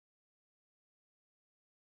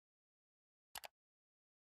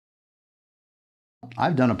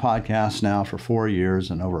I've done a podcast now for 4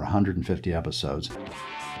 years and over 150 episodes.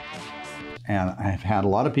 And I've had a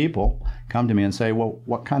lot of people come to me and say, well,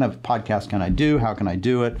 what kind of podcast can I do? How can I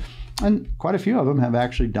do it? And quite a few of them have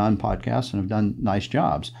actually done podcasts and have done nice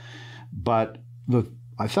jobs. But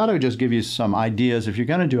I thought I would just give you some ideas. If you're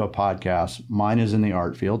going to do a podcast, mine is in the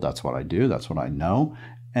art field. That's what I do. That's what I know.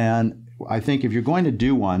 And I think if you're going to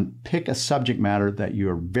do one, pick a subject matter that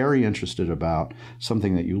you're very interested about,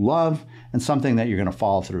 something that you love, and something that you're going to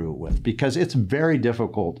follow through with, because it's very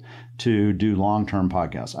difficult to do long-term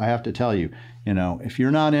podcasts. I have to tell you, if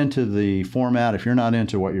you're not into the format, if you're not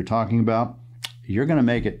into what you're talking about, you're going to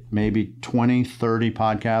make it maybe 20, 30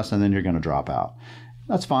 podcasts, and then you're going to drop out.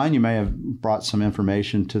 That's fine. You may have brought some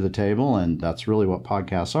information to the table, and that's really what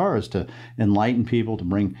podcasts are, is to enlighten people, to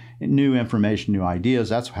bring new information, new ideas.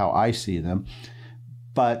 That's how I see them.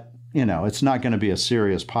 But, it's not going to be a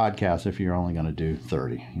serious podcast if you're only going to do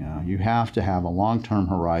 30. You have to have a long-term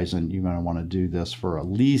horizon. You're going to want to do this for at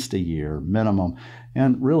least a year minimum.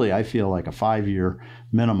 And really, I feel like a 5-year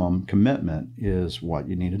minimum commitment is what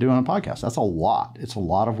you need to do on a podcast. That's a lot. It's a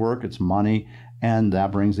lot of work. It's money. And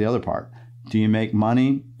that brings the other part. Do you make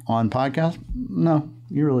money on podcasts? No,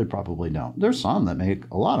 you really probably don't. There's some that make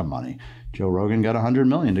a lot of money. Joe Rogan got $100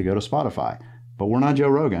 million to go to Spotify, but we're not Joe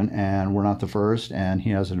Rogan, and we're not the first, and he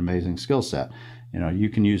has an amazing skill set. You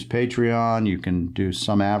can use Patreon, you can do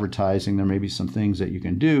some advertising. There may be some things that you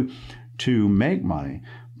can do to make money,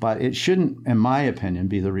 but it shouldn't, in my opinion,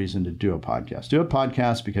 be the reason to do a podcast. Do a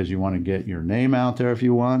podcast because you want to get your name out there if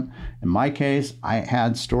you want. In my case, I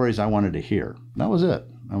had stories I wanted to hear. That was it.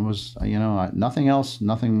 It was, nothing else,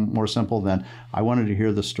 nothing more simple than I wanted to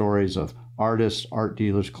hear the stories of artists, art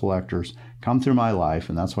dealers, collectors come through my life,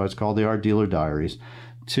 and that's why it's called the Art Dealer Diaries,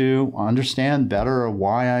 to understand better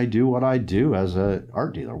why I do what I do as an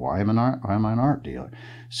art dealer. Why am I an art dealer?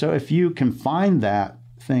 So if you can find that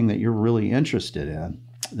thing that you're really interested in,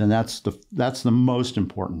 then that's the most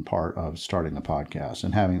important part of starting the podcast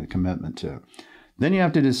and having the commitment to it. Then you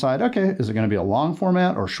have to decide, okay, is it going to be a long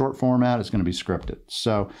format or short format? It's going to be scripted.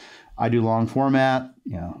 So I do long format,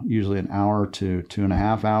 usually an hour to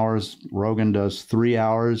 2.5 hours. Rogan does 3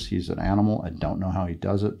 hours. He's an animal. I don't know how he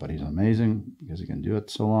does it, but he's amazing because he can do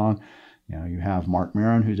it so long. You have Marc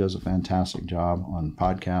Maron, who does a fantastic job on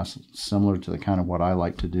podcasts, similar to the kind of what I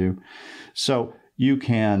like to do. So you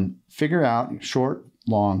can figure out short,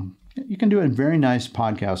 long. You can do a very nice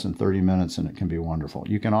podcast in 30 minutes, and it can be wonderful.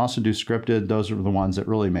 You can also do scripted. Those are the ones that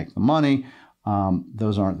really make the money.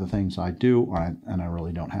 Those aren't the things I do, and I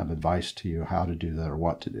really don't have advice to you how to do that or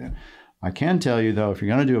what to do. I can tell you, though, if you're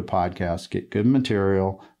going to do a podcast, get good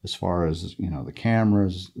material as far as, the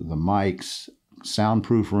cameras, the mics,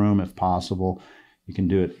 soundproof room if possible. You can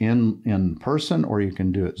do it in person, or you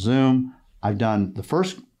can do it Zoom. I've done the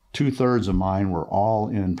first 2/3 of mine were all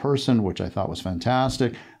in person, which I thought was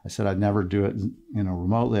fantastic. I said I'd never do it,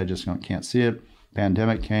 remotely. I just can't see it.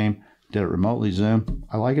 Pandemic came, did it remotely, Zoom.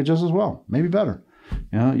 I like it just as well, maybe better.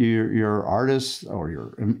 Your artists or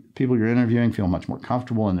your people you're interviewing feel much more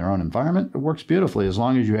comfortable in their own environment. It works beautifully as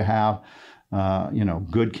long as you have,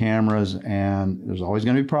 good cameras. And there's always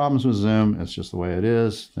going to be problems with Zoom. It's just the way it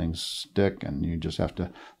is. Things stick, and you just have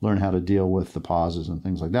to learn how to deal with the pauses and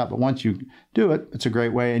things like that. But once you do it, it's a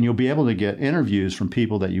great way, and you'll be able to get interviews from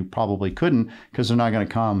people that you probably couldn't, because they're not going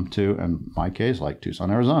to come to, in my case, like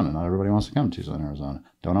Tucson, Arizona. Not everybody wants to come to Tucson, Arizona.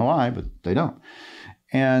 Don't know why, but they don't.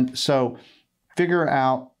 And so figure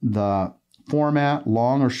out the format,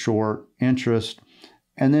 long or short, interest,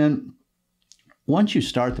 and then once you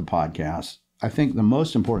start the podcast, I think the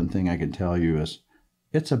most important thing I can tell you is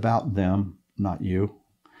it's about them, not you.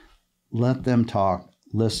 Let them talk,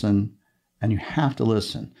 listen, and you have to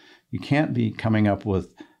listen. You can't be coming up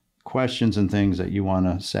with questions and things that you want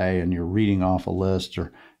to say and you're reading off a list,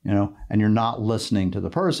 or, and you're not listening to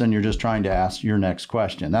the person. You're just trying to ask your next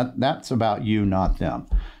question. That's about you, not them.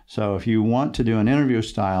 So if you want to do an interview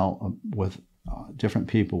style with different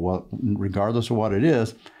people, regardless of what it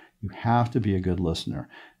is, you have to be a good listener.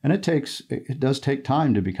 And it does take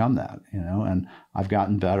time to become that, and I've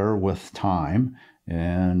gotten better with time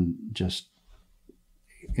and just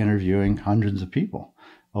interviewing hundreds of people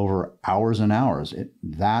over hours and hours.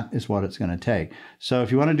 That is what it's going to take. So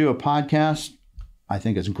if you want to do a podcast, I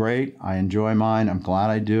think it's great. I enjoy mine. I'm glad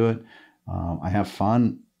I do it. I have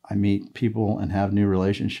fun. I meet people and have new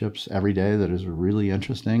relationships every day that is really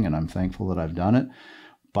interesting, and I'm thankful that I've done it.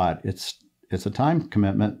 But it's a time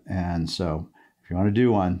commitment, and so if you want to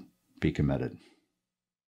do one, be committed.